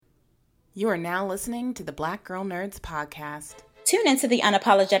You are now listening to the Black Girl Nerds podcast. Tune into the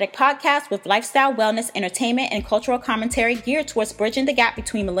Unapologetic Podcast with lifestyle, wellness, entertainment, and cultural commentary geared towards bridging the gap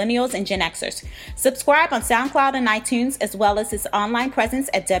between millennials and Gen Xers. Subscribe on SoundCloud and iTunes, as well as its online presence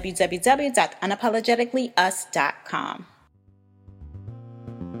at www.unapologeticallyus.com.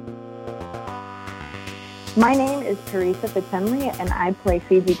 My name is Teresa Fitzhenley, and I play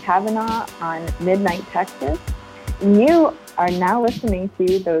Phoebe Kavanaugh on Midnight Texas. You are now listening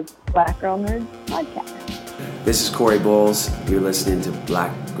to those Black Girl Nerds podcast. This is Corey Bowles. You're listening to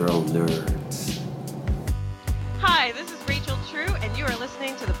Black Girl Nerds. Hi, this is Rachel True, and you are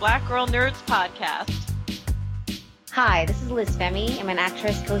listening to the Black Girl Nerds podcast. Hi, this is Liz Femi. I'm an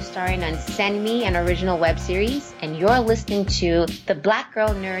actress co-starring on Send Me, an original web series, and you're listening to the Black Girl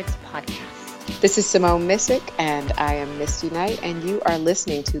Nerds podcast. This is Simone Missick, and I am Misty Knight, and you are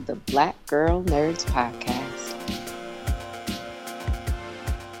listening to the Black Girl Nerds podcast.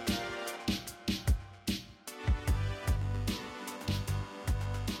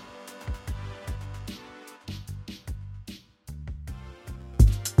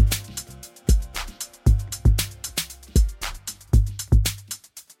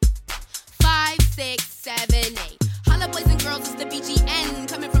 Holla boys and girls, it's the BGN.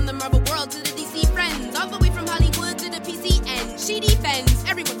 Coming from the Marvel world to the DC friends. All the way from Hollywood to the PCN. She defends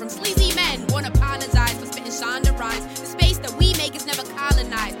everyone from sleazy men. Won't apologize for spitting Shonda rhymes. The space that we make is never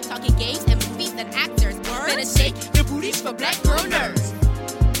colonized. We're talking games and movies and actors. Better shake your booties for Black Girl Nerds.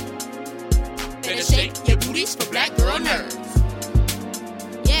 Better shake your booties for Black Girl Nerds.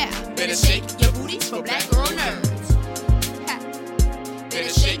 Yeah, better shake your booties for Black Girl Nerds.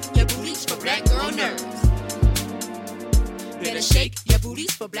 Better shake your booties for Black Girl Nerds. Better shake your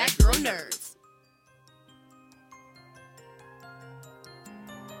booties for Black Girl Nerds.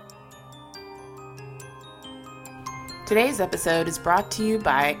 Today's episode is brought to you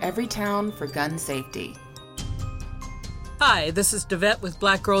by Everytown for Gun Safety. Hi, this is Devette with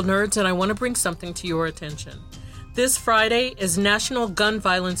Black Girl Nerds, and I want to bring something to your attention. This Friday is National Gun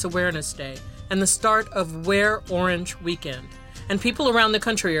Violence Awareness Day and the start of Wear Orange Weekend. And people around the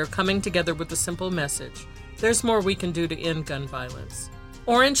country are coming together with a simple message. There's more we can do to end gun violence.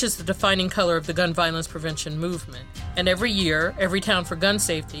 Orange is the defining color of the gun violence prevention movement. And every year, Everytown for Gun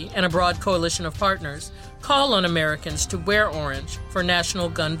Safety and a broad coalition of partners call on Americans to wear orange for National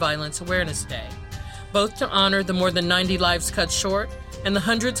Gun Violence Awareness Day, both to honor the more than 90 lives cut short and the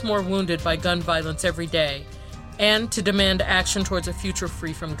hundreds more wounded by gun violence every day, and to demand action towards a future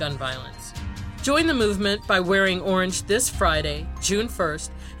free from gun violence. Join the movement by wearing orange this Friday, June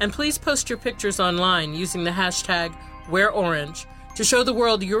 1st, and please post your pictures online using the hashtag #WearOrange to show the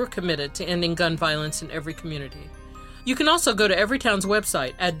world you're committed to ending gun violence in every community. You can also go to Everytown's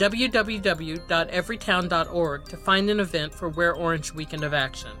website at www.everytown.org to find an event for Wear Orange Weekend of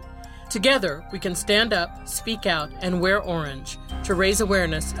Action. Together, we can stand up, speak out, and wear orange to raise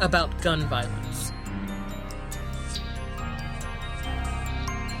awareness about gun violence.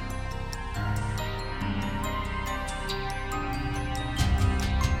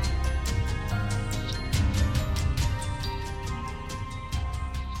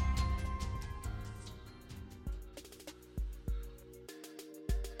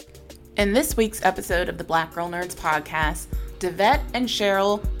 In this week's episode of the Black Girl Nerds podcast, Devette and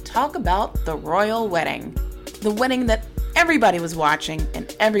Cheryl talk about the royal wedding. The wedding that everybody was watching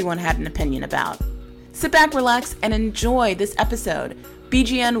and everyone had an opinion about. Sit back, relax, and enjoy this episode,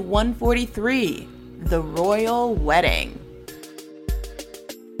 BGN 143, The Royal Wedding.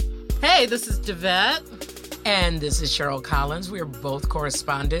 Hey, this is Devette. And this is Cheryl Collins. We are both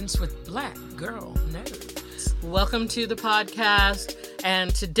correspondents with Black Girl Nerds. Welcome to the podcast.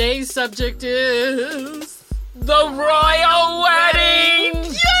 And today's subject is the royal wedding!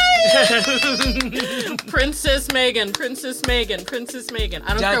 Yay! Princess Meghan.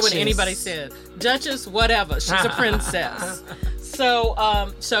 I don't care what anybody said. Duchess, whatever. She's a princess. So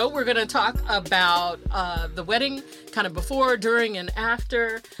we're going to talk about the wedding, kind of before, during, and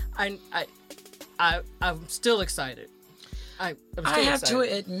after. I'm still excited. I have to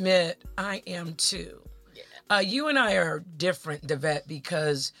admit, I am too. You and I are different, Devette,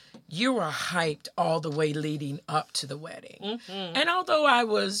 because you were hyped all the way leading up to the wedding. Mm-hmm. And although I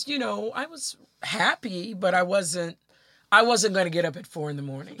was happy, but I wasn't going to get up at 4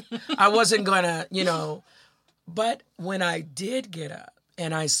 a.m. I wasn't going to, but when I did get up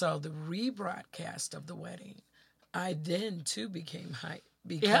and I saw the rebroadcast of the wedding, I then too became hyped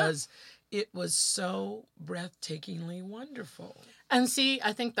because it was so breathtakingly wonderful. And see,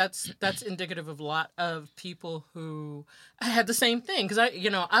 I think that's indicative of a lot of people who had the same thing. Because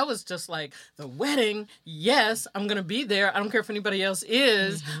I was just like, the wedding, yes, I'm going to be there. I don't care if anybody else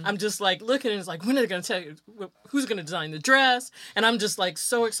is. I'm just like looking and it's like, when are they going to tell you who's going to design the dress? And I'm just like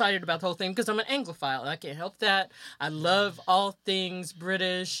so excited about the whole thing because I'm an Anglophile. I can't help that. I love all things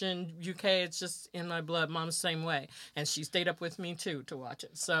British and UK. It's just in my blood. Mom's the same way. And she stayed up with me too to watch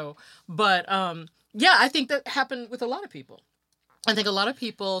it. So, but yeah, I think that happened with a lot of people. I think a lot of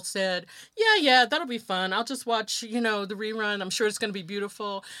people said, yeah, that'll be fun. I'll just watch, the rerun. I'm sure it's going to be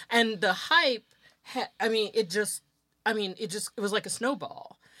beautiful. And the hype, it was like a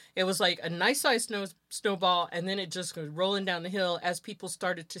snowball. It was like a nice sized snowball. And then it just goes rolling down the hill as people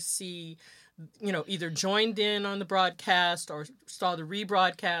started to see, either joined in on the broadcast or saw the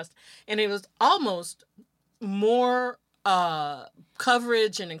rebroadcast. And it was almost more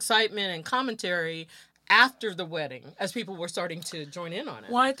coverage and excitement and commentary after the wedding, as people were starting to join in on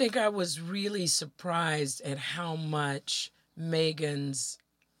it. Well, I think I was really surprised at how much Meghan's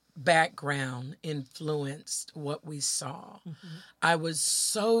background influenced what we saw. I was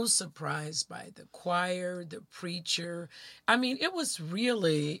so surprised by the choir, the preacher. I mean, it was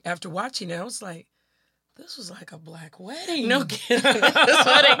really, after watching it, I was like, this was like a black wedding. No kidding.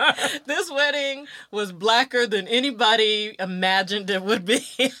 This wedding was blacker than anybody imagined it would be.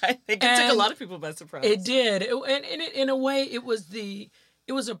 I think it took a lot of people by surprise. It did. And in a way, it was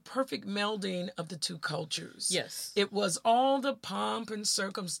a perfect melding of the two cultures. Yes. It was all the pomp and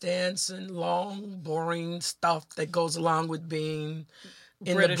circumstance and long, boring stuff that goes along with being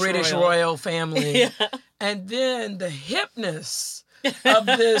in the British royal family. Yeah. And then the hipness of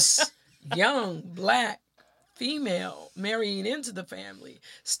this young black female marrying into the family.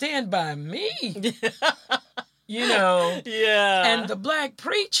 Stand by me. Yeah. And the black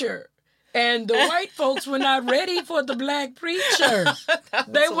preacher. And the white folks were not ready for the black preacher.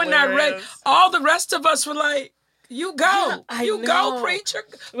 They were not ready. All the rest of us were like, you go. Yeah, go, preacher.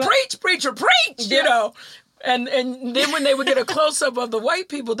 Preach, preacher, preach, And then when they would get a close-up of the white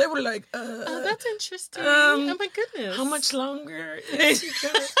people, they were like, oh, that's interesting. Oh, my goodness. How much longer is he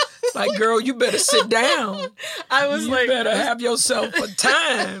gonna... Like, girl, you better sit down. You better have yourself a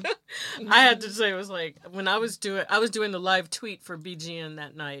time. I had to say, it was like, when I was doing the live tweet for BGN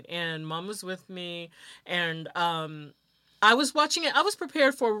that night, and Mom was with me, and I was watching it. I was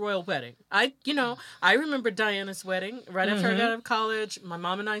prepared for a royal wedding. I remember Diana's wedding right after I got out of college. My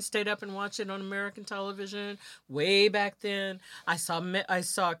mom and I stayed up and watched it on American television way back then. I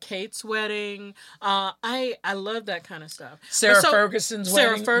saw Kate's wedding. I love that kind of stuff. Sarah Ferguson's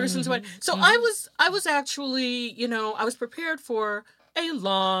wedding. So I was actually, I was prepared for a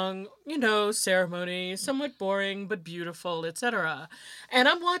long, ceremony, somewhat boring but beautiful, etc. And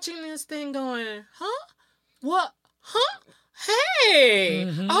I'm watching this thing going, huh? What? Huh? Hey!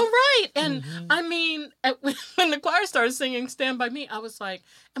 All right. And I mean, when the choir started singing Stand By Me, I was like,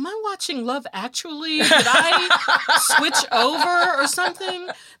 am I watching Love Actually? Did I switch over or something?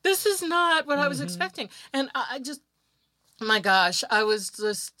 This is not what I was expecting. And I just, my gosh, I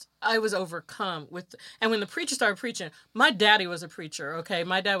was overcome with, and when the preacher started preaching, my daddy was a preacher, okay?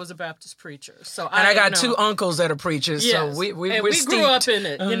 My dad was a Baptist preacher. So I got two uncles that are preachers, yes. So we grew up in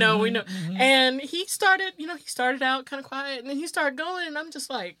it, we know. And he started out kind of quiet, and then he started going, and I'm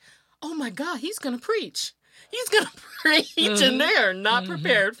just like, oh my God, he's going to preach. He's going to preach, and they are not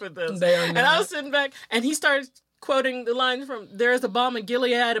prepared for this. They are not. And I was sitting back, and he started quoting the lines from There's a Balm in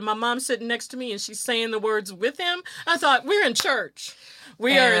Gilead, and my mom's sitting next to me, and she's saying the words with him. I thought, we're in church.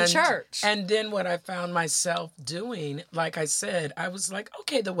 We are in church. And then what I found myself doing, like I said, I was like,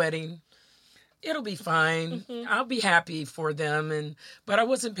 okay, the wedding, it'll be fine. I'll be happy for them. But I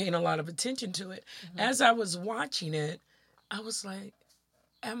wasn't paying a lot of attention to it. As I was watching it, I was like,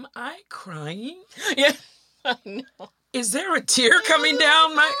 am I crying? Yeah, I know. Is there a tear coming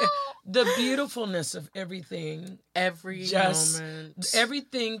down the beautifulness of everything. Moment.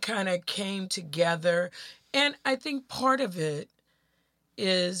 Everything kind of came together. And I think part of it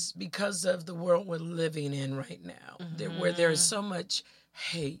is because of the world we're living in right now, where there is so much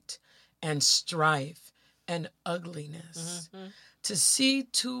hate and strife and ugliness. To see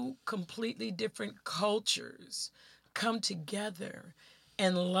two completely different cultures come together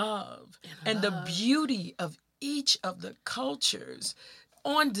and love. And the beauty of each of the cultures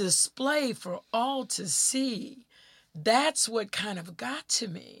on display for all to see. That's what kind of got to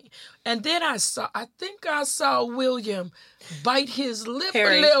me. And then I think I saw William bite his lip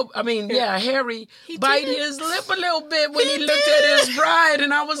a little. Harry bite his lip a little bit when he looked at his bride.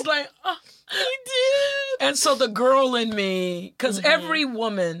 And I was like, oh. He did. And so the girl in me, because every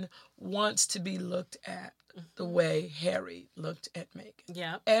woman wants to be looked at the way Harry looked at Meghan.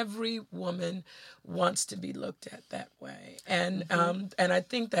 Yeah. Every woman wants to be looked at that way. And and I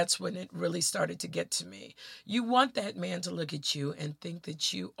think that's when it really started to get to me. You want that man to look at you and think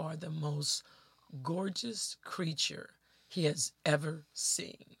that you are the most gorgeous creature he has ever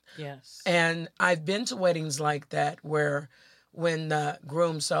seen. Yes. And I've been to weddings like that where when the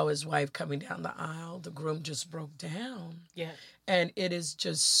groom saw his wife coming down the aisle, the groom just broke down. Yeah. And it is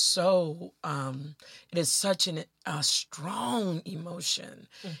just so, it is such a strong emotion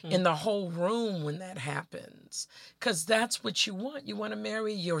in the whole room when that happens. Because that's what you want. You want to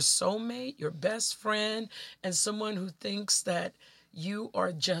marry your soulmate, your best friend, and someone who thinks that you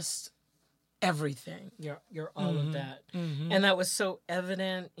are just everything. You're all of that. And that was so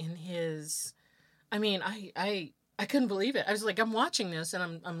evident in his, I mean, I couldn't believe it. I was like, I'm watching this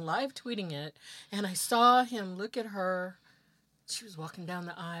and I'm live tweeting it. And I saw him look at her. She was walking down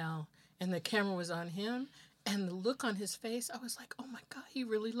the aisle and the camera was on him. And the look on his face, I was like, oh my God, he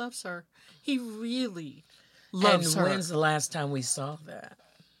really loves her. He really loves her. And when's the last time we saw that?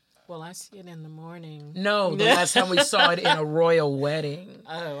 Well, I see it in the morning. No, the last time we saw it in a royal wedding.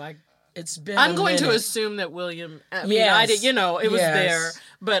 Oh, it's been. I'm going to assume that William. I mean, I did. You know, it was there,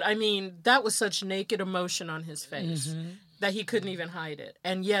 but I mean, that was such naked emotion on his face that he couldn't even hide it.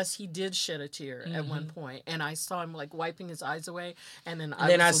 And yes, he did shed a tear at one point, and I saw him like wiping his eyes away, and then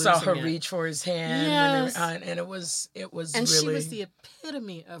I saw her reach for his hand. Yes. And it was. And really... she was the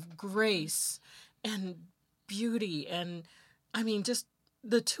epitome of grace and beauty, and I mean, just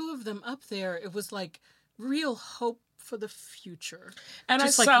the two of them up there. It was like real hope for the future. And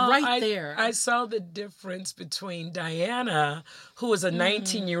just I saw right there. I saw the difference between Diana, who was a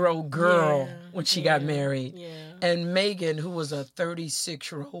 19-year-old girl when she got married, and Meghan, who was a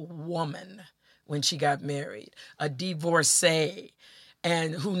 36-year-old woman when she got married, a divorcee,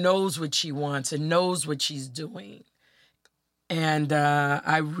 and who knows what she wants and knows what she's doing. And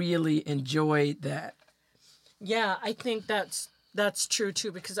I really enjoyed that. Yeah, I think that's true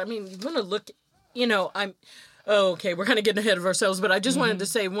too, because I mean, you want to look, you know, okay, we're kind of getting ahead of ourselves, but I just wanted to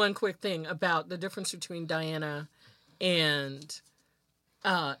say one quick thing about the difference between Diana and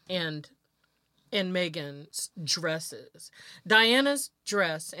Meghan's dresses. Diana's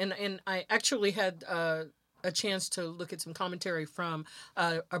dress, and I actually had a chance to look at some commentary from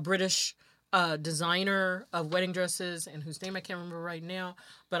a British designer of wedding dresses, and whose name I can't remember right now,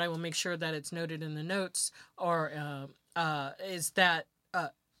 but I will make sure that it's noted in the notes, or is that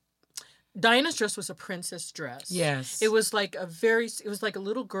Diana's dress was a princess dress. Yes. It was like it was like a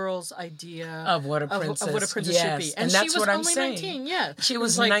little girl's idea of what a princess, should be. And that's she was what I'm only saying. 19, yeah. She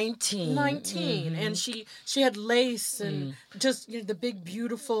was like 19. 19. And she had lace and just, you know, the big,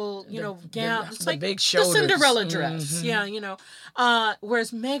 beautiful, you know, gown. It's like big shoulders. The Cinderella dress. Yeah, you know.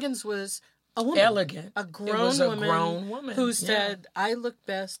 Whereas Meghan's was a woman. Elegant. A grown woman. Who Yeah. said, I look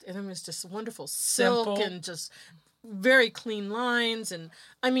best. And it was just wonderful silk and just very clean lines, and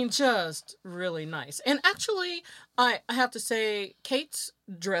I mean, just really nice. And actually, I have to say, Kate's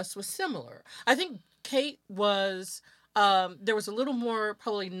dress was similar. I think Kate was, there was a little more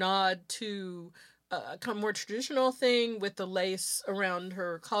probably nod to kind of more traditional thing with the lace around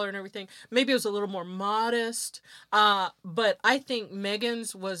her collar and everything. Maybe it was a little more modest, but I think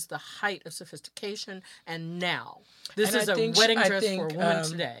Meghan's was the height of sophistication, and now this is a wedding dress for a woman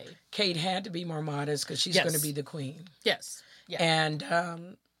today. Kate had to be more modest because she's going to be the queen. Yes. Yeah.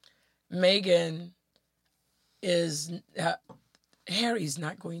 And Meghan is Harry's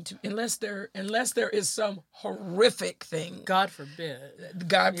not going to, unless there is some horrific thing. God forbid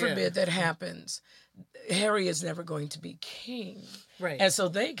that happens. Harry is never going to be king. Right. And so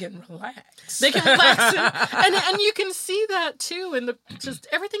they can relax. They can relax. and you can see that too in the just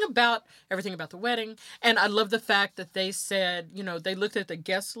everything about the wedding. And I love the fact that they said, you know, they looked at the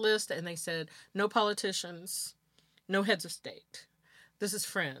guest list and they said, no politicians, no heads of state. This is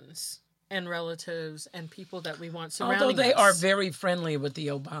friends and relatives and people that we want surrounding us. Although they are very friendly with the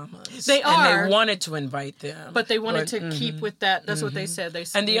Obamas. They are. And they wanted to invite them. But they wanted to keep with that. That's what they said. They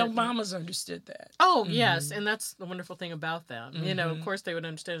said. And the Obamas understood that. Oh, yes. And that's the wonderful thing about them. You know, of course they would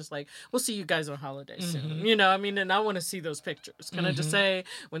understand. It's like, we'll see you guys on holiday soon. You know, I mean, and I want to see those pictures. Can I just say,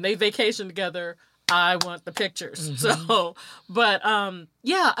 when they vacation together, I want the pictures. So, but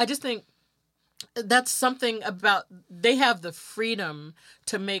yeah, I just think that's something about, they have the freedom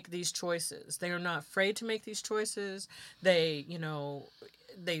to make these choices. They are not afraid to make these choices. They, you know,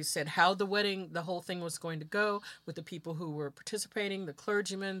 they said how the whole thing was going to go with the people who were participating, the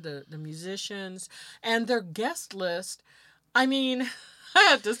clergymen, the musicians, and their guest list. I mean, I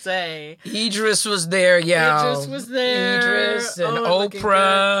have to say. Idris was there, yeah. Idris was there. Idris and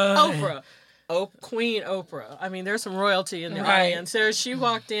Oprah. Oprah. Queen Oprah. I mean, there's some royalty in the audience. There, she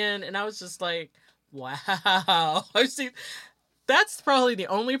walked in, and I was just like, wow. That's probably the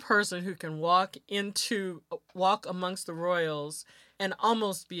only person who can walk amongst the royals and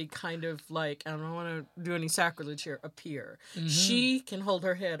almost be kind of like, I don't want to do any sacrilege here, a peer. Mm-hmm. She can hold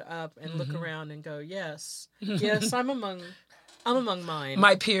her head up and look around and go, yes, I'm among mine.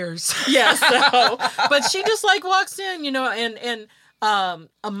 My peers. Yeah, so, but she just like walks in, and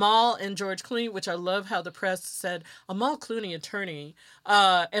Amal and George Clooney, which I love how the press said, Amal Clooney, attorney,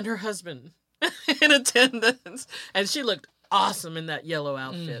 and her husband in attendance. And she looked awesome in that yellow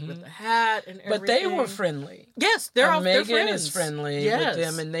outfit with the hat and everything. But they were friendly. Yes, they're Megan friends. is friendly with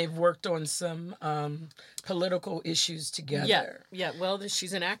them, and they've worked on some political issues together. Yeah. Well,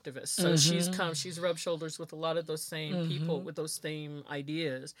 she's an activist, so she's rubbed shoulders with a lot of those same people with those same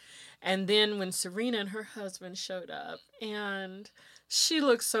ideas. And then when Serena and her husband showed up, and she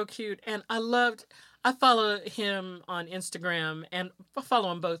looked so cute, and I follow him on Instagram, and I follow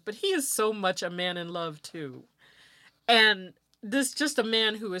them both, but he is so much a man in love too. And this just a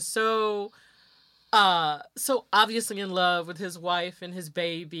man who is so obviously in love with his wife and his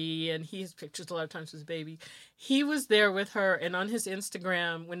baby, and he has pictures a lot of times with his baby. He was there with her, and on his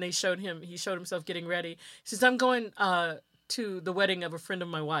Instagram, when they showed him, he showed himself getting ready. He says, I'm going to the wedding of a friend of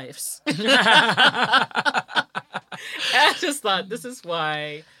my wife's. And I just thought, this is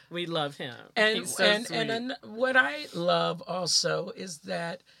why we love him. And, he's so sweet. And what I love also is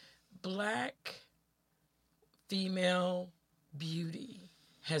that Black female beauty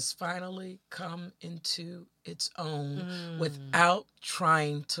has finally come into its own without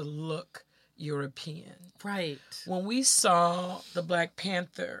trying to look European. Right. When we saw the Black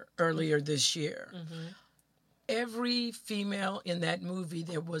Panther earlier this year, every female in that movie,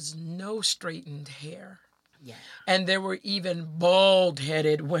 there was no straightened hair. Yeah. And there were even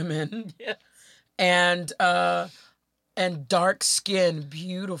bald-headed women. Yes. And dark-skinned,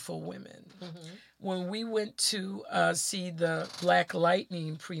 beautiful women. When we went to see the Black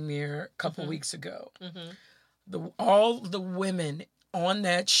Lightning premiere a couple weeks ago, all the women on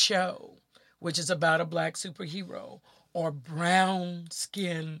that show, which is about a Black superhero, are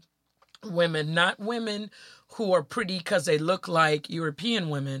brown-skinned women, not women who are pretty because they look like European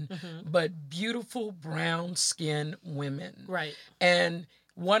women, but beautiful brown-skinned women. Right. And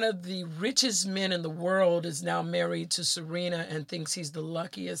one of the richest men in the world is now married to Serena and thinks he's the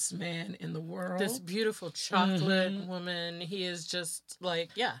luckiest man in the world. This beautiful chocolate woman. He is just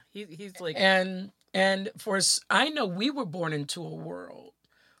like, he's like. And I know we were born into a world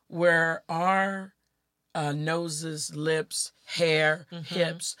where our noses, lips, hair,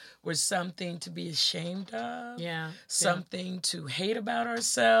 hips were something to be ashamed of. Yeah. Something to hate about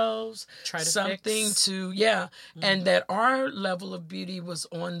ourselves. Try to something fix. And that our level of beauty was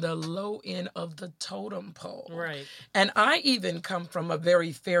on the low end of the totem pole. Right. And I even come from a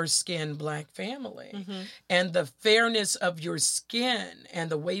very fair-skinned Black family. And the fairness of your skin and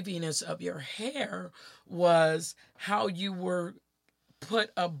the waviness of your hair was how you were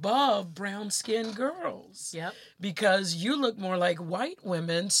put above brown-skinned girls. Yep. Because you look more like white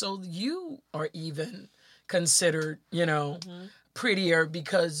women, so you are even considered, prettier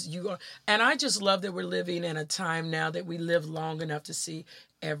because you are. And I just love that we're living in a time now that we live long enough to see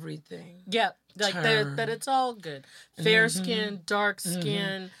everything. Yep. Like that it's all good. Fair skin, dark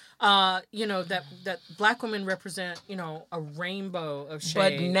skin. That Black women represent, a rainbow of shades.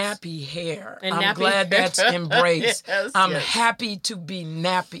 But nappy hair. And I'm nappy glad hair. that's embraced. Yes, I'm happy to be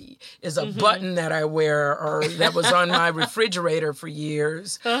nappy is a button that I wear or that was on my refrigerator for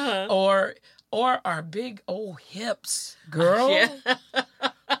years. Or our big old hips, girl. Yeah.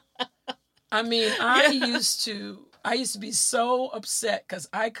 I mean, I used to be so upset because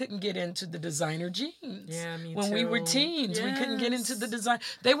I couldn't get into the designer jeans. Yeah, me when too. we were teens, Yes. we couldn't get into the design.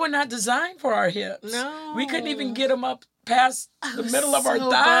 They were not designed for our hips. No. We couldn't even get them up past the middle of our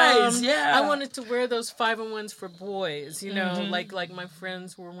so thighs. bummed. Yeah. I wanted to wear those 5-in-1s for boys, like my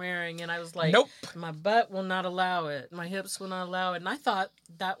friends were wearing, and I was like, nope. My butt will not allow it. My hips will not allow it. And I thought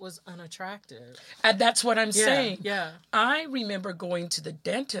that was unattractive. And that's what I'm saying. Yeah. I remember going to the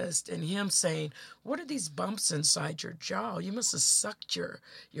dentist and him saying, what are these bumps inside your jaw? You must have sucked your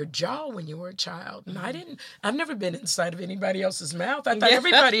jaw when you were a child. And I've never been inside of anybody else's mouth. I thought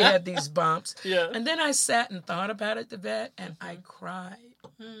everybody had these bumps. Yeah. And then I sat and thought about it, the vet, and I cried.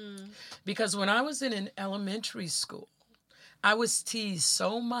 Because when I was in an elementary school, I was teased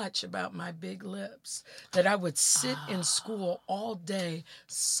so much about my big lips that I would sit in school all day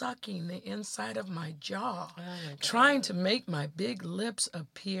sucking the inside of my jaw, trying to make my big lips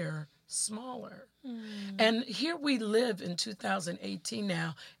appear smaller. And here we live in 2018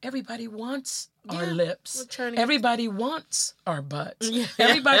 now. Everybody wants our lips. Everybody wants our butts. Yeah.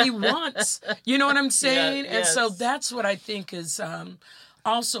 Everybody wants, you know what I'm saying? Yeah, and so that's what I think is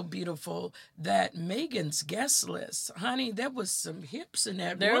also beautiful, that Megan's guest list. Honey, there was some hips in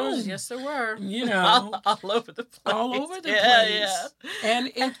that room. Yes, there were. You know. all over the place. All over the place. Yeah.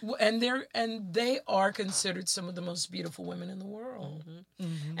 And they are considered some of the most beautiful women in the world.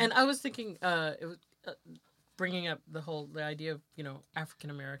 And I was thinking, it was bringing up the idea of, African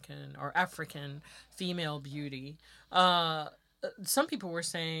American or African female beauty. Some people were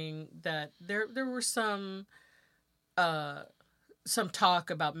saying that there were some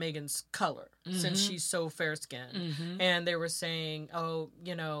talk about Megan's color since she's so fair-skinned. And they were saying,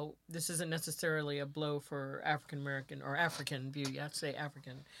 this isn't necessarily a blow for African American or African beauty. I have to say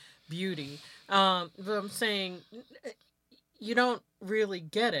African beauty. But I'm saying you don't really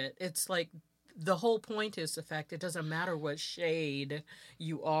get it. It's like the whole point is the fact it doesn't matter what shade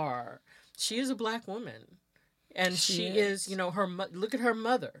you are. She is a black woman. And she is, look at her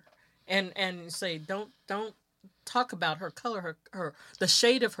mother. And say, don't talk about her color, her the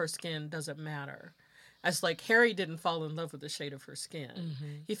shade of her skin doesn't matter. It's like Harry didn't fall in love with the shade of her skin.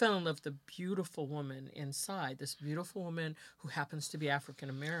 He fell in love with the beautiful woman inside, this beautiful woman who happens to be African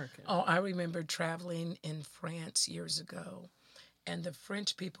American. Oh, I remember traveling in France years ago, and the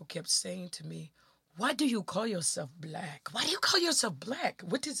French people kept saying to me, "Why do you call yourself black? Why do you call yourself black?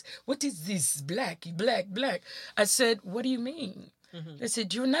 What is this black? I said, "What do you mean?" They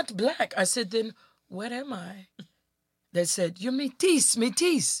said, "You're not black." I said, "Then what am I?" They said, "You're métis,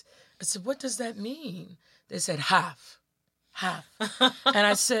 métis." I said, "What does that mean?" They said, half. And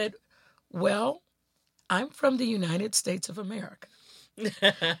I said, "Well, I'm from the United States of America."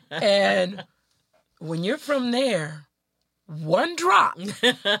 And when you're from there, one drop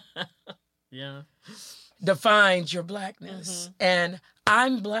defines your blackness. And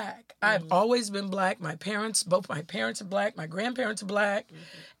I'm black. I've always been black. Both my parents are black. My grandparents are black.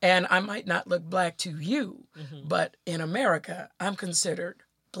 And I might not look black to you, but in America, I'm considered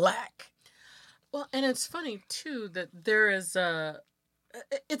black. Well, and it's funny, too, that there is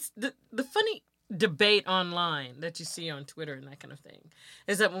it's the funny debate online that you see on Twitter and that kind of thing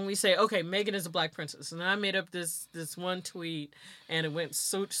is that when we say, okay, Megan is a black princess, and I made up this one tweet and it went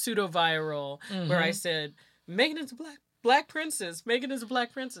pseudo viral where I said, Megan is a black princess. Megan is a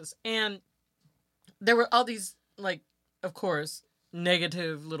black princess. And there were all these, like, of course,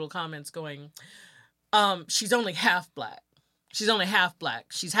 negative little comments going, she's only half black. She's only half black.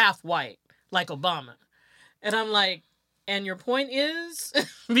 She's half white, like Obama. And I'm like, and your point is?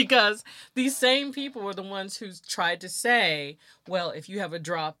 Because these same people were the ones who tried to say, well, if you have a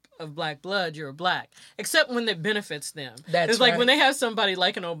drop of black blood, you're black. Except when it benefits them. It's like when they have somebody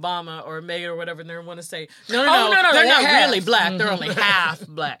like an Obama or a Megan or whatever, and they want to say, no, they're not really black. They're only half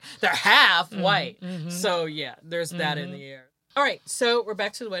black. They're half white. So, yeah, there's that in the air. All right, so we're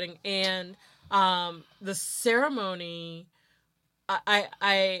back to the wedding. And the ceremony,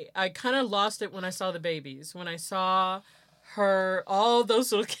 I kind of lost it when I saw the babies. When I saw all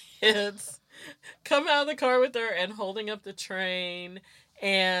those little kids come out of the car with her and holding up the train.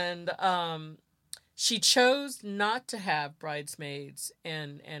 And she chose not to have bridesmaids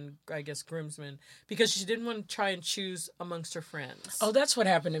and I guess groomsmen because she didn't want to try and choose amongst her friends. Oh, that's what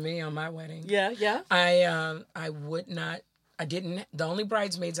happened to me on my wedding. Yeah. I would not. I didn't. The only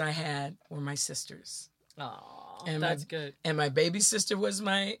bridesmaids I had were my sisters. Oh, that's good. And my baby sister was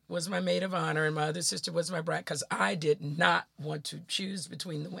my maid of honor, and my other sister was my bride, because I did not want to choose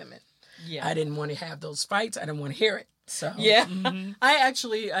between the women. Yeah, I didn't want to have those fights. I didn't want to hear it. So yeah,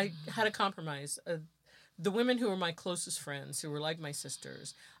 I had a compromise. The women who were my closest friends, who were like my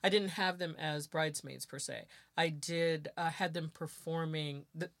sisters, I didn't have them as bridesmaids per se. I did had them performing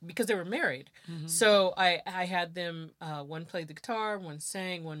because they were married. So I had them, one played the guitar, one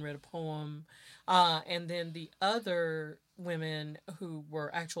sang, one read a poem. And then the other women who were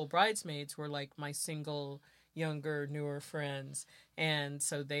actual bridesmaids were like my single, younger, newer friends. And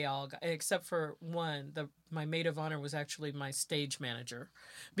so they all got, except for one, my maid of honor was actually my stage manager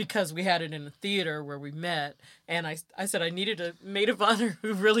because we had it in a theater where we met. And I said I needed a maid of honor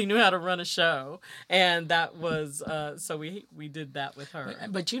who really knew how to run a show. And that was, so we did that with her.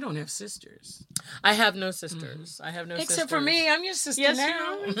 But you don't have sisters. I have no sisters. I have no sisters. Except for me, I'm your sister yes,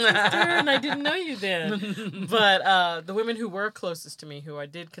 now. You're my sister, and I didn't know you then. But the women who were closest to me, who I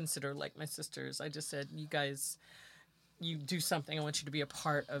did consider like my sisters, I just said, you guys, you do something. I want you to be a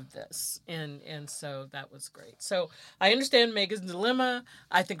part of this. And so that was great. So I understand Megan's dilemma.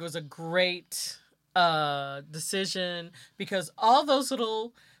 I think it was a great decision because all those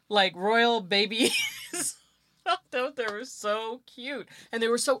little like royal babies, they were so cute and they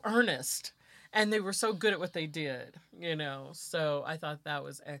were so earnest and they were so good at what they did, you know. So I thought that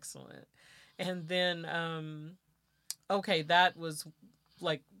was excellent. And then, okay, that was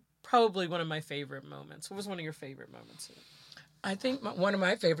like probably one of my favorite moments. What was one of your favorite moments? I think one of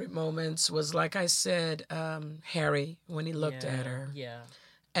my favorite moments was, like I said, Harry, when he looked at her. Yeah.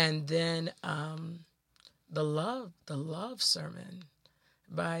 And then the love sermon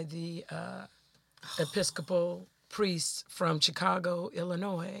by the Episcopal priest from Chicago,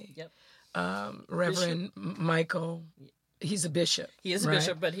 Illinois. Yep. Reverend Michael. He's a bishop. He is a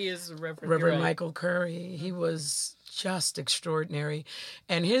bishop, but he is a reverend. Reverend Michael Curry. He was just extraordinary.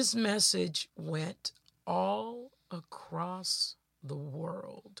 And his message went all across the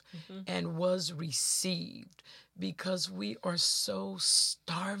world and was received because we are so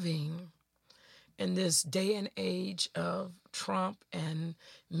starving in this day and age of Trump and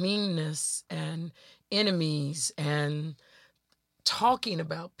meanness and enemies and talking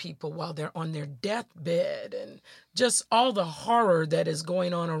about people while they're on their deathbed and just all the horror that is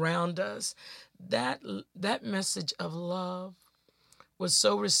going on around us. That message of love was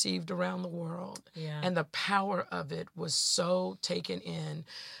so received around the world. Yeah. And the power of it was so taken in.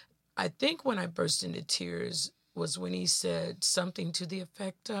 I think when I burst into tears was when he said something to the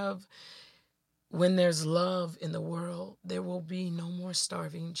effect of, when there's love in the world, there will be no more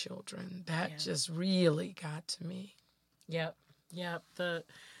starving children. That just really got to me. Yep. Yeah, the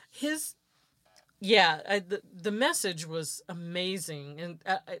message was amazing, and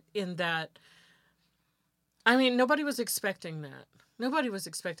in that, I mean, nobody was expecting that.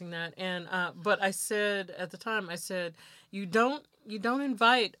 And but I said at the time, you don't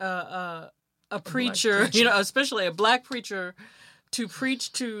invite a preacher, you know, especially a black preacher, to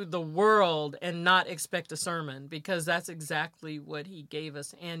preach to the world and not expect a sermon, because that's exactly what he gave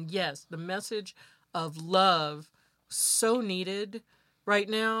us. And yes, the message of love, so needed right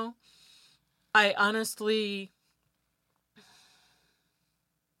now. I honestly,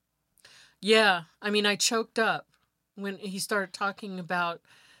 I choked up when he started talking about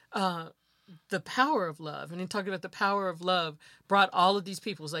the power of love. And he talked about the power of love brought all of these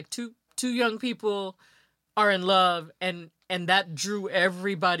people. It's like two young people are in love, and that drew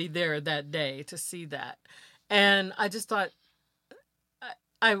everybody there that day to see that. And I just thought,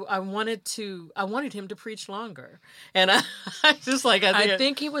 I wanted him to preach longer. And I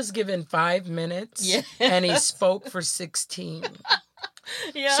think he was given 5 minutes and he spoke for 16.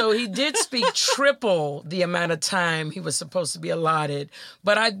 Yeah. So he did speak triple the amount of time he was supposed to be allotted.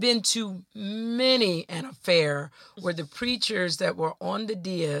 But I've been to many an affair where the preachers that were on the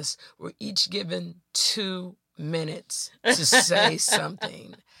dais were each given 2 minutes to say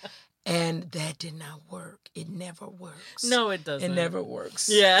something. And that did not work. It never works. No, it doesn't. It never works.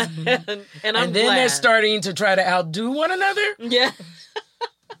 Yeah. Mm-hmm. and I'm then glad. they're starting to try to outdo one another. Yeah.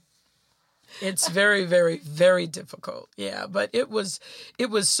 It's very, very, very difficult. Yeah, but it was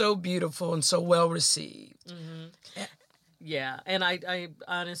so beautiful and so well received. Mm-hmm. Yeah, and I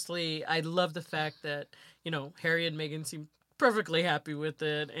honestly, I love the fact that, you know, Harry and Meghan seemed perfectly happy with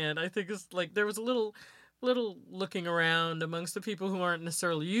it. And I think it's like there was a little looking around amongst the people who aren't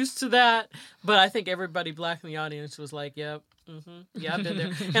necessarily used to that, but I think everybody black in the audience was like, "Yep, yeah, I've been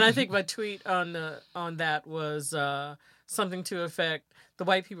there." And I think my tweet on that was something to effect: the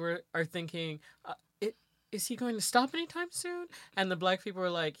white people are thinking, "Is he going to stop anytime soon?" And the black people are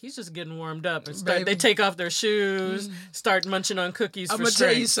like, "He's just getting warmed up." And they take off their shoes, start munching on cookies. I'm for gonna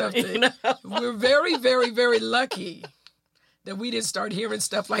tell you strength, something. You know? We're very, very, very lucky that we didn't start hearing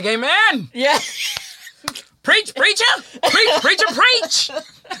stuff like, "Amen." Yeah. Preach, preacher! Preach, preacher, preach!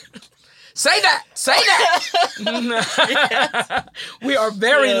 Say that! Yes. We are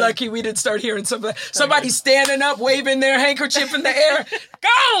very lucky we didn't start hearing somebody standing up, waving their handkerchief in the air.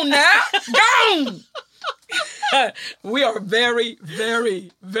 Go now! Go! We are very,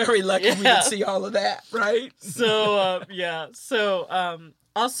 very, very lucky we didn't see all of that, right? So,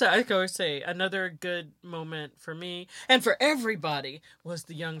 also, I gotta say, another good moment for me and for everybody was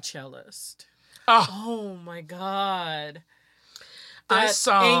the young cellist. Oh my God. I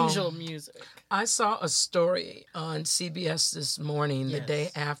saw angel music. I saw a story on CBS this morning, the day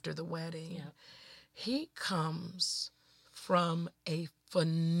after the wedding. Yeah. He comes from a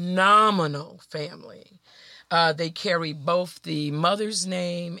phenomenal family. They carry both the mother's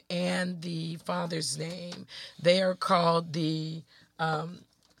name and the father's name. They are called the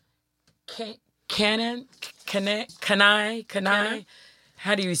Cannon Kenai.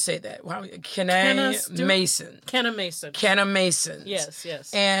 How do you say that? Wow, Kenna Mason. Kenna Mason. Kenna Mason.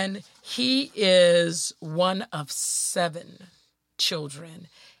 Yes. And he is one of 7 children,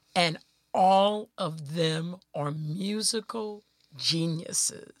 and all of them are musical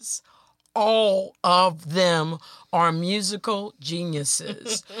geniuses. All of them are musical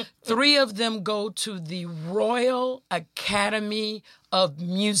geniuses. 3 of them go to the Royal Academy of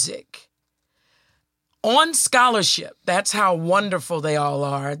Music on scholarship. That's how wonderful they all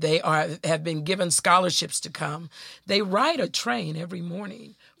are. They have been given scholarships to come. They ride a train every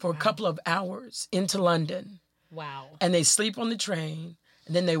morning for a couple of hours into London. Wow. And they sleep on the train,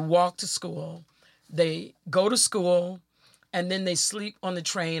 and then they walk to school. They go to school, and then they sleep on the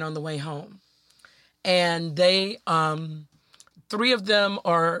train on the way home. And they, 3 of them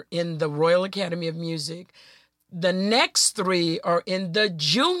are in the Royal Academy of Music. The next 3 are in the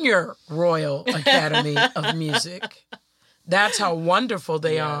Junior Royal Academy of Music. That's how wonderful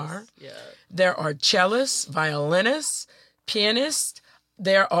they are. Yeah. There are cellists, violinists, pianists.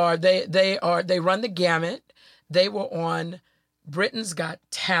 They run the gamut. They were on Britain's Got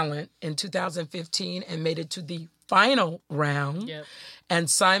Talent in 2015 and made it to the final round. Yep. And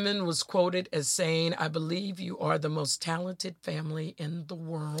Simon was quoted as saying, "I believe you are the most talented family in the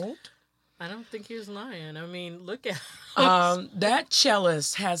world." I don't think he was lying. I mean, look at that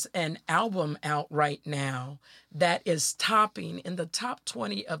cellist has an album out right now that is topping in the top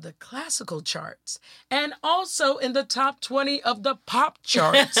 20 of the classical charts and also in the top 20 of the pop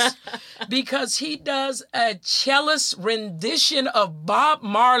charts because he does a cellist rendition of Bob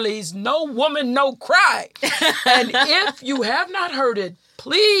Marley's No Woman, No Cry. And if you have not heard it,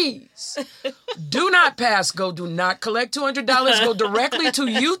 please do not pass go. Do not collect $200. Go directly to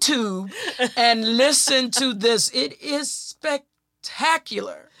YouTube and listen to this. It is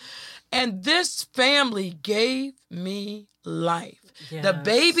spectacular. And this family gave me life. Yes. The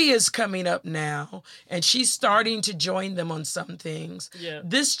baby is coming up now, and she's starting to join them on some things. Yeah.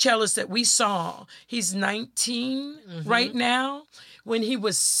 This cellist that we saw, he's 19 right now. When he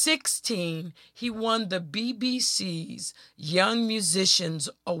was 16, he won the BBC's Young Musicians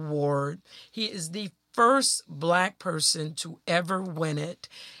Award. He is the first Black person to ever win it.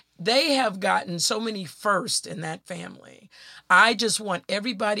 They have gotten so many firsts in that family. I just want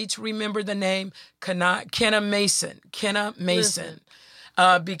everybody to remember the name Kenna Mason. Kenna Mason.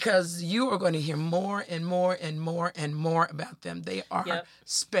 Because you are going to hear more and more and more and more about them. They are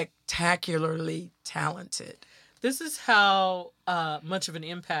spectacularly talented. This is how much of an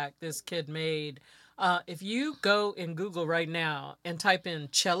impact this kid made. If you go in Google right now and type in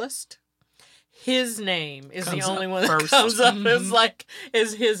cellist, his name is the only one that comes up. It's like,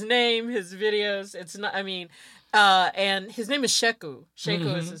 is his name, his videos. It's not, I mean, and his name is Sheku.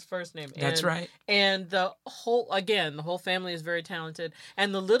 Sheku is his first name. That's right. And the whole family is very talented.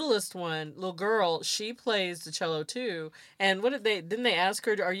 And the littlest one, little girl, she plays the cello too. And didn't they ask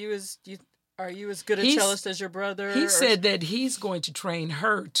her, are you as good a cellist as your brother? He said that he's going to train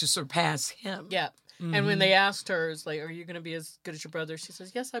her to surpass him. Yeah. And when they asked her, it's like, are you going to be as good as your brother? She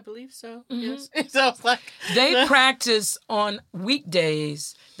says, yes, I believe so. Yes. So it's like... They practice on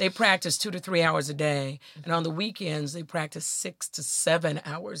weekdays. They practice 2 to 3 hours a day. And on the weekends, they practice 6 to 7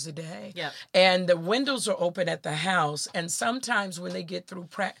 hours a day. Yeah. And the windows are open at the house. And sometimes when they get through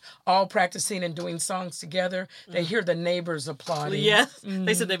all practicing and doing songs together, they hear the neighbors applauding. Yes.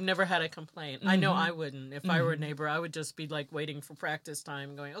 They said they've never had a complaint. I know I wouldn't. If I were a neighbor, I would just be like waiting for practice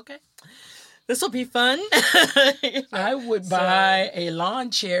time going, okay. This will be fun. I would buy a lawn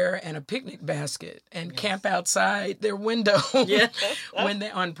chair and a picnic basket and camp outside their window when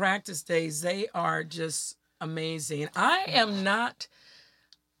they're on practice days. They are just amazing. I am not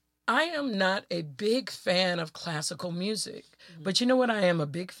a big fan of classical music, but you know what I am a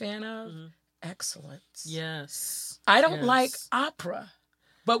big fan of? Excellence. Yes. I don't like opera,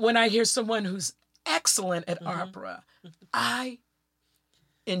 but when I hear someone who's excellent at opera, I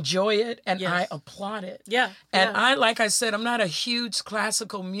enjoy it and I applaud it. Yeah. And like I said, I'm not a huge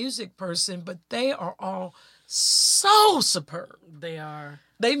classical music person, but they are all so superb. They are.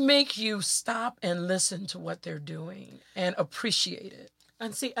 They make you stop and listen to what they're doing and appreciate it.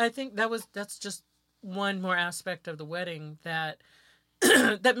 And see, I think that's just one more aspect of the wedding that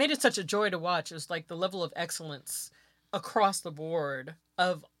that made it such a joy to watch. It was like the level of excellence across the board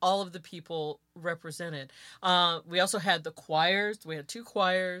of all of the people represented. We also had the choirs. We had 2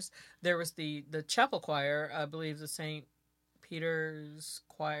 choirs. There was the chapel choir, I believe the St. Peter's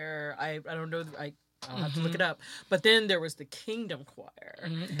choir. I don't know. I'll have to look it up. But then there was the Kingdom Choir.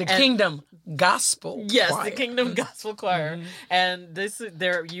 The Kingdom Gospel Yes, Choir. the Kingdom Gospel Choir. And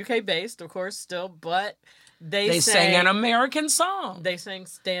they're UK based, of course, still, but They sang an American song. They sang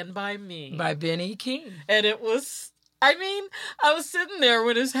Stand By Me. By Benny King. And it was, I mean, I was sitting there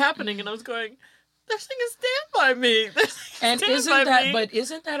when it was happening and I was going, they're singing Stand By Me. And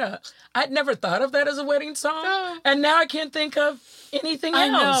isn't that I'd never thought of that as a wedding song. No. And now I can't think of anything else. I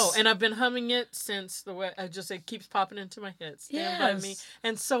know. And I've been humming it since it keeps popping into my head. Stand By Me.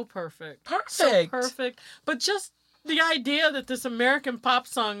 And so perfect. So perfect. But just the idea that this American pop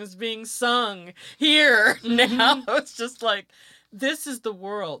song is being sung here now, it's just like, this is the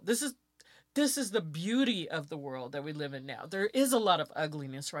world. This is the beauty of the world that we live in now. There is a lot of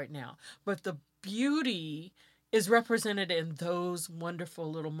ugliness right now, but the beauty is represented in those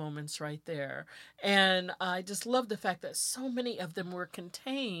wonderful little moments right there. And I just love the fact that so many of them were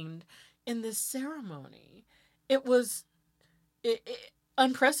contained in this ceremony. It was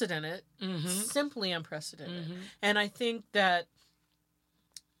unprecedented, simply unprecedented. And I think that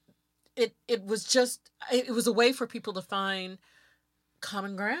it was a way for people to find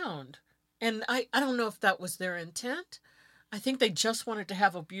common ground. And I don't know if that was their intent. I think they just wanted to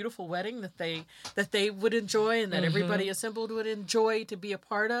have a beautiful wedding that they would enjoy and that everybody assembled would enjoy to be a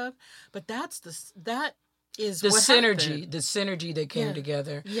part of. But that is the what synergy, happened. the synergy that came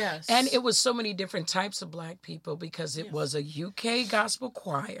together. Yes. And it was so many different types of Black people because it was a UK gospel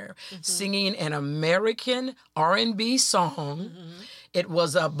choir singing an American R&B song. It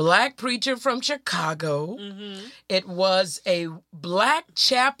was a Black preacher from Chicago. It was a Black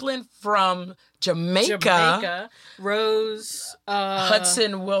chaplain from Jamaica, Rose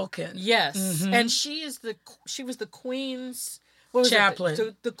Hudson Wilkins. Yes. And she was the Queen's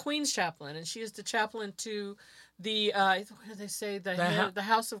chaplain. The Queen's chaplain, and she is the chaplain to the what do they say, the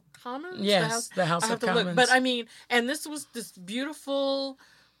House of Commons? Yes, the House of Commons. But I mean, and this was this beautiful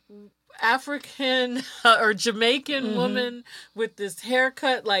African or Jamaican woman with this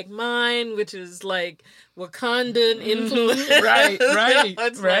haircut like mine, which is like Wakandan influence.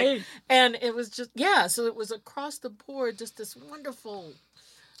 Right. And it was just, so it was across the board, just this wonderful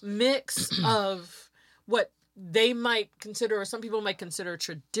mix of what they might consider, or some people might consider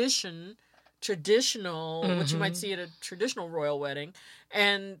traditional, which you might see at a traditional royal wedding,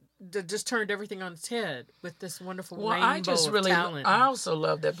 and just turned everything on its head with this wonderful rainbow of talent. I also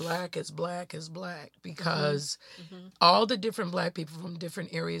love that Black is Black is Black because all the different Black people from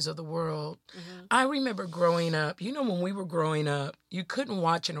different areas of the world. I remember growing up, when we were growing up, you couldn't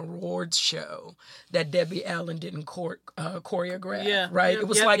watch an awards show that Debbie Allen didn't choreograph, right? It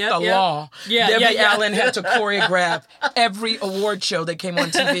was the law. Debbie Allen had to choreograph every award show that came on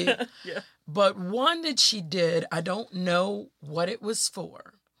TV. But one that she did, I don't know what it was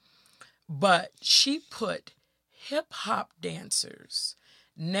for, but she put hip-hop dancers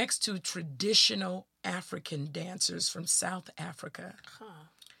next to traditional African dancers from South Africa.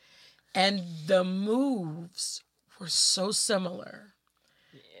 And the moves were so similar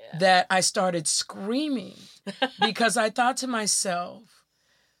that I started screaming because I thought to myself,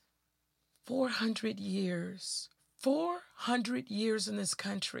 400 years in this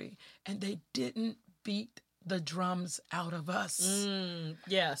country, and they didn't beat the drums out of us.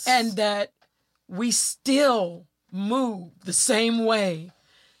 Yes. And that we still move the same way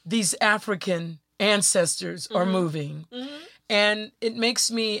these African ancestors are moving. And it makes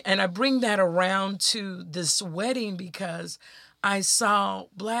me, and I bring that around to this wedding because I saw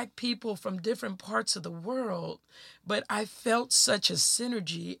Black people from different parts of the world, but I felt such a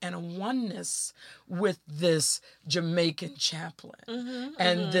synergy and a oneness with this Jamaican chaplain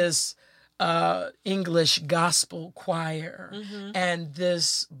and this English gospel choir and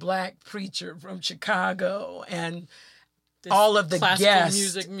this Black preacher from Chicago and this all of the guests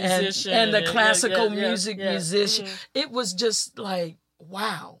music musician and the classical music musician. It was just like,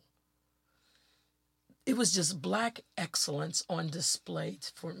 wow. It was just Black excellence on display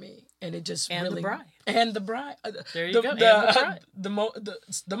for me, and it just and really the bride. And the bride. There you go. And the bride.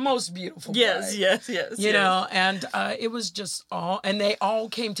 The most beautiful. Yes, bride. yes. You know, and it was just and they all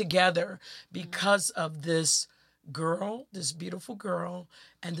came together because of this girl, this beautiful girl,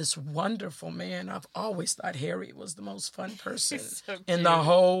 and this wonderful man. I've always thought Harry was the most fun person in the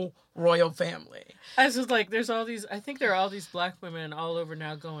whole royal family. I was just like, I think there are all these Black women all over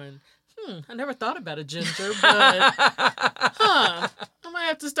now going, I never thought about a ginger, but I might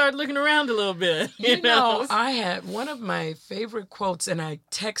have to start looking around a little bit. You know, I had one of my favorite quotes, and I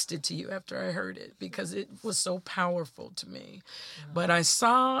texted to you after I heard it because it was so powerful to me. But I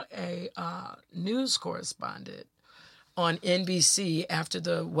saw a news correspondent on NBC after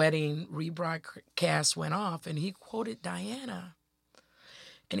the wedding rebroadcast went off, and he quoted Diana.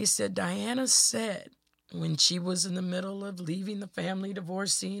 And he said, Diana said when she was in the middle of leaving the family,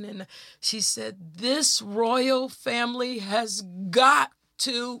 divorcing, and she said, this royal family has got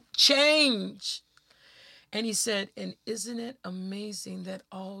to change. And he said, and isn't it amazing that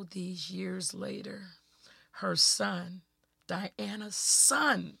all these years later, her son, Diana's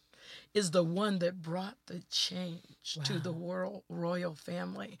son, is the one that brought the change to the royal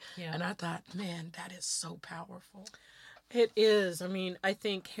family. Yeah. And I thought, man, that is so powerful. It is. I mean, I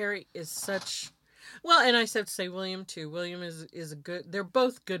think Harry is such... Well, and I have to say William, too. William is a good... They're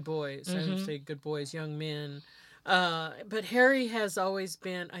both good boys. I would say good boys, young men. But Harry has always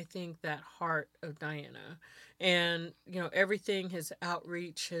been, I think, that heart of Diana. And, everything, his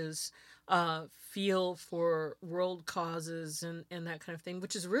outreach, his feel for world causes and that kind of thing,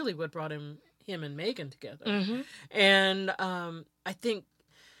 which is really what brought him and Meghan together. And I think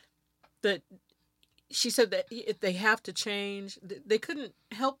that she said that if they have to change, they couldn't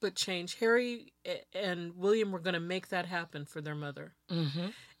help but change. Harry and William were going to make that happen for their mother.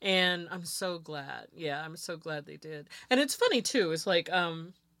 And I'm so glad. Yeah, I'm so glad they did. And it's funny, too. It's like,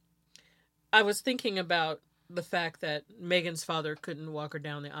 I was thinking about the fact that Meghan's father couldn't walk her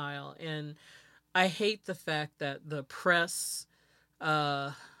down the aisle. And I hate the fact that the press,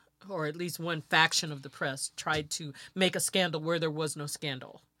 or at least one faction of the press, tried to make a scandal where there was no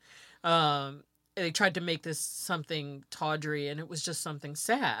scandal. They tried to make this something tawdry, and it was just something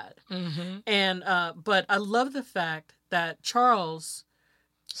sad. And but I love the fact that Charles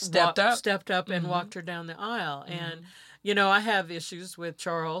stepped up and walked her down the aisle. And I have issues with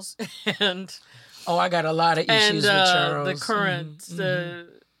Charles, and I got a lot of issues with Charles. The current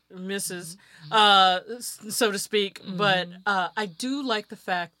Mrs. So to speak. But I do like the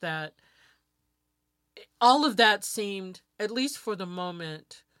fact that all of that seemed, at least for the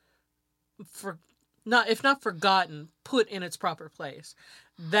moment, if not forgotten, put in its proper place.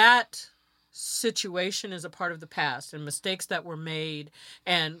 That situation is a part of the past and mistakes that were made,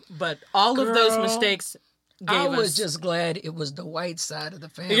 but all of those mistakes I was just glad it was the white side of the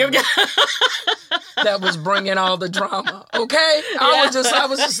family that was bringing all the drama. Okay, I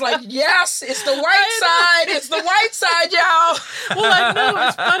was just like, yes, it's the white side. It's the white side, y'all. Well, I know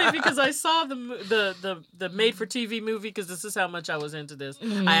it's funny because I saw the made for TV movie, because this is how much I was into this.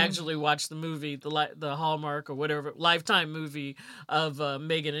 I actually watched the movie, the Hallmark or whatever Lifetime movie of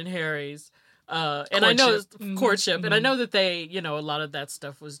Meghan and Harry's, and courtship. I know courtship, and I know that they, a lot of that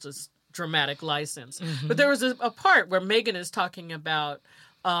stuff was just dramatic license. But there was a part where Meghan is talking about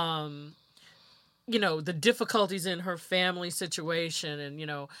the difficulties in her family situation,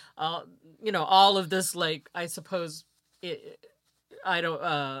 and all of this, like, I suppose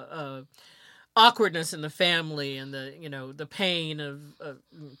awkwardness in the family, and the pain of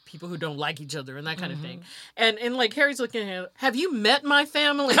people who don't like each other and that kind of thing. And like Harry's looking at him, have you met my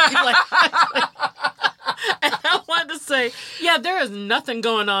family? And I wanted to say, yeah, there is nothing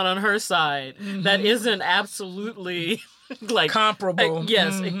going on her side that isn't absolutely like comparable.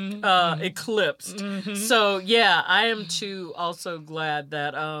 Eclipsed. So yeah, I am too also glad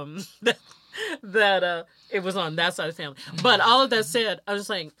that that it was on that side of the family. But all of that said, I was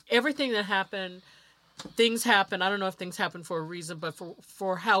saying everything that happened, things happen. I don't know if things happened for a reason, but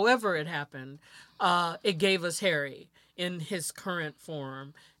for however it happened, it gave us Harry in his current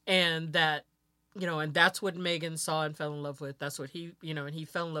form, and that. And that's what Meghan saw and fell in love with. That's what he, and he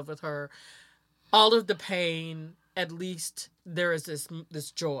fell in love with her. All of the pain, at least there is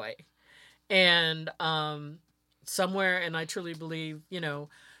this joy. And somewhere, and I truly believe,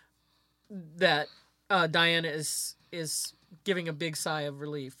 that Diana is giving a big sigh of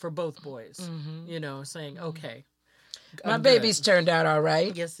relief for both boys, saying, okay. My babies turned out all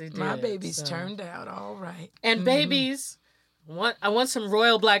right. Yes, they did. My babies turned out all right. And babies... I want some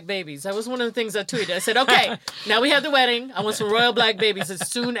royal black babies. That was one of the things I tweeted. I said, okay, now we have the wedding. I want some royal black babies as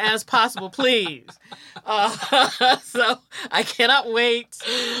soon as possible, please. So I cannot wait.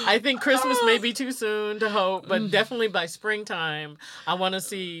 I think Christmas may be too soon to hope, but definitely by springtime, I want to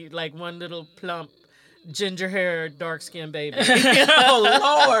see like one little plump, ginger-haired, dark-skinned baby. Oh,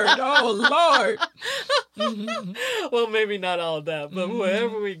 Lord. Well, maybe not all of that, but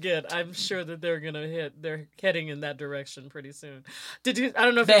whatever we get, I'm sure that they're heading in that direction pretty soon. I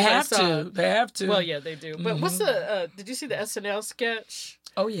don't know if they have to. They have to. Well, yeah, they do. But what's did you see the SNL sketch?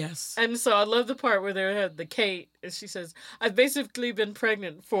 Oh, yes. And so I love the part where they had the Kate, and she says, I've basically been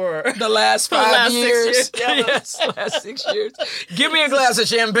pregnant for the last 5 years. 6 years. Yeah, yes, last 6 years. Give me a glass of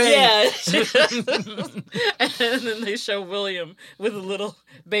champagne. Yeah. And then they show William with a little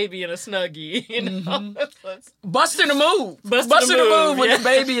baby in a Snuggie, Busting a move. Busting a move with the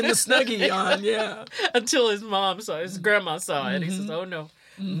baby and the Snuggie on, yeah. Until his grandma saw it. He says, oh no.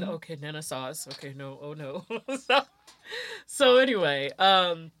 Okay, Nana sauce. Okay, no, oh no. So anyway,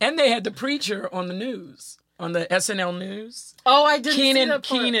 and they had the preacher on the news, on the SNL news. Oh, I didn't see that part.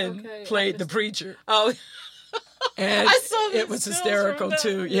 Keenan played the preacher. Oh, and I saw this. It was hysterical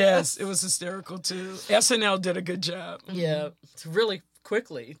too. Yes, it was hysterical too. SNL did a good job. Yeah, it's really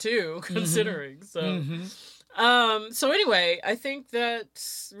quickly too, considering. So. So anyway, I think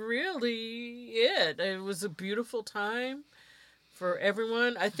that's really it. It was a beautiful time for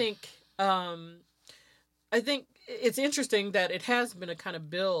everyone. I think it's interesting that it has been a kind of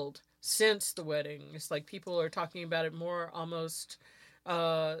build since the wedding. It's like people are talking about it more, almost,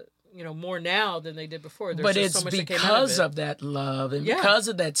 more now than they did before. There's but just it's so much that because came out of that love and because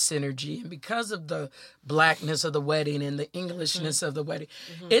of that synergy and because of the blackness of the wedding and the Englishness of the wedding.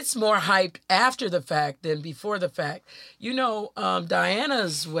 It's more hyped after the fact than before the fact.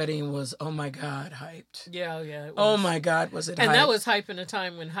 Diana's wedding was, oh my God, hyped. Yeah. It was. Oh my God, was it hyped? And that was hype in a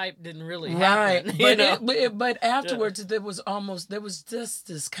time when hype didn't really happen. Right. But afterwards, there was just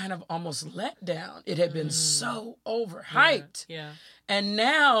this kind of almost letdown. It had been so overhyped. Yeah. And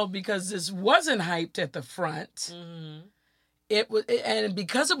now, because this wasn't hyped at the front, it was, and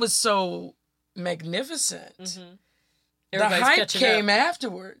because it was so magnificent, the hype came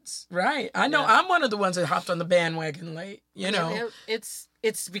afterwards. Right? I know. I'm one of the ones that hopped on the bandwagon late.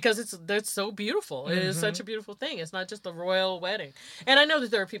 It's because it's so beautiful. It is such a beautiful thing. It's not just the royal wedding. And I know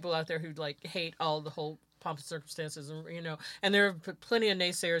that there are people out there who hate all the whole pomp and circumstances, and there are plenty of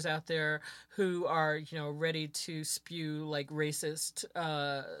naysayers out there who are, ready to spew racist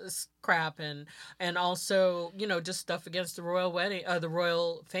crap and also, just stuff against the royal wedding, the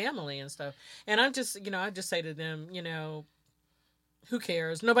royal family and stuff. And I just say to them, who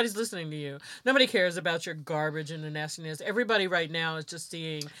cares? Nobody's listening to you. Nobody cares about your garbage and the nastiness. Everybody right now is just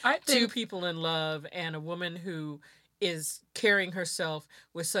seeing two people in love and a woman who is carrying herself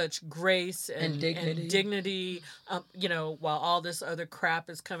with such grace and dignity, while all this other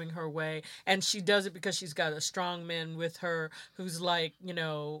crap is coming her way. And she does it because she's got a strong man with her who's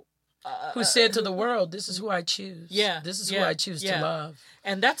who said to the world, this is who I choose. Yeah. This is who I choose to love.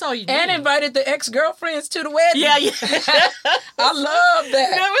 And that's all you need. And invited the ex-girlfriends to the wedding. Yeah. I love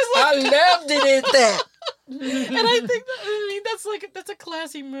that. I loved it at that. And I think that's a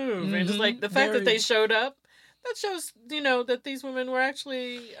classy move. And just the fact that they showed up, that shows, that these women were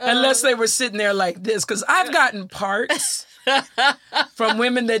actually... Unless they were sitting there like this. Because I've gotten parts from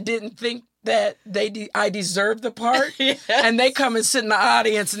women that didn't think that I deserved the part. Yes. And they come and sit in the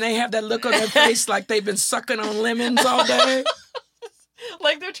audience and they have that look on their face like they've been sucking on lemons all day.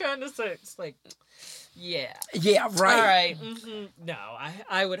 Like they're trying to say, it's yeah. Yeah, right. All right. No,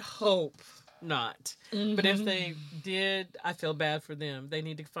 I would hope not. But if they did, I feel bad for them. They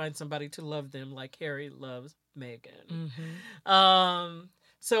need to find somebody to love them like Harry loves Meghan.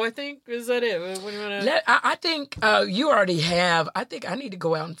 So I think, is that it? What do you want to... I think you already have. I think I need to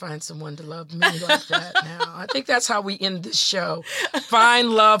go out and find someone to love me like that now. I think that's how we end this show.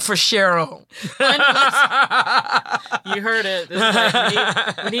 Find love for Cheryl. You heard it. This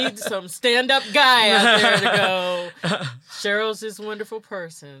is we need some stand-up guy out there to go, Cheryl's this wonderful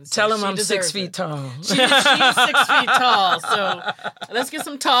person. So tell him I'm 6 feet tall. She's 6 feet tall. So let's get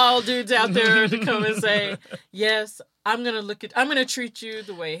some tall dudes out there to come and say, yes, I'm gonna treat you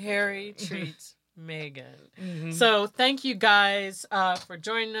the way Harry treats Meghan. So thank you guys for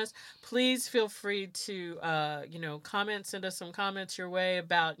joining us. Please feel free to comment, send us some comments your way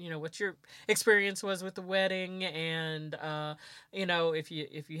about what your experience was with the wedding, and if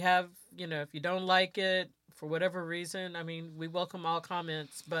you have if you don't like it for whatever reason, I mean, we welcome all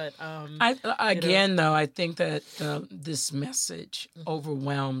comments. But I think that this message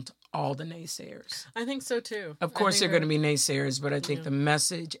overwhelmed all the naysayers. I think so too. Of course there are going to be naysayers, but I think the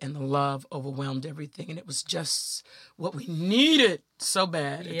message and the love overwhelmed everything, and it was just what we needed so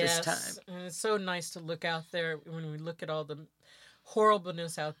bad at this time. And it's so nice to look out there when we look at all the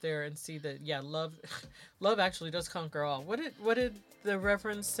horribleness out there and see that love actually does conquer all. What did the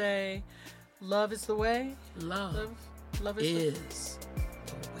Reverend say? Love is the way? Love is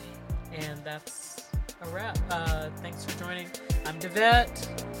the way. And that's a wrap. Thanks for joining. I'm Devette.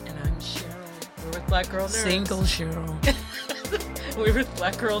 And I'm Cheryl. We're with Black Girl Nerds. Single Cheryl. We're with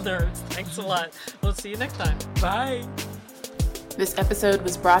Black Girl Nerds. Thanks a lot. We'll see you next time. Bye. This episode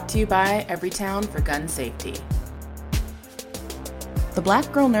was brought to you by Everytown for Gun Safety. The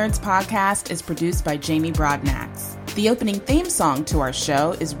Black Girl Nerds podcast is produced by Jamie Broadnax. The opening theme song to our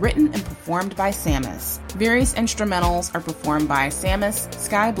show is written and performed by Samus. Various instrumentals are performed by Samus,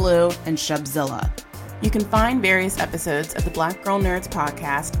 Sky Blue, and Shubzilla. You can find various episodes of the Black Girl Nerds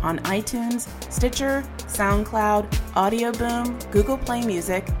podcast on iTunes, Stitcher, SoundCloud, Audio Boom, Google Play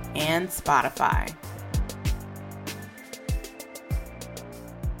Music, and Spotify.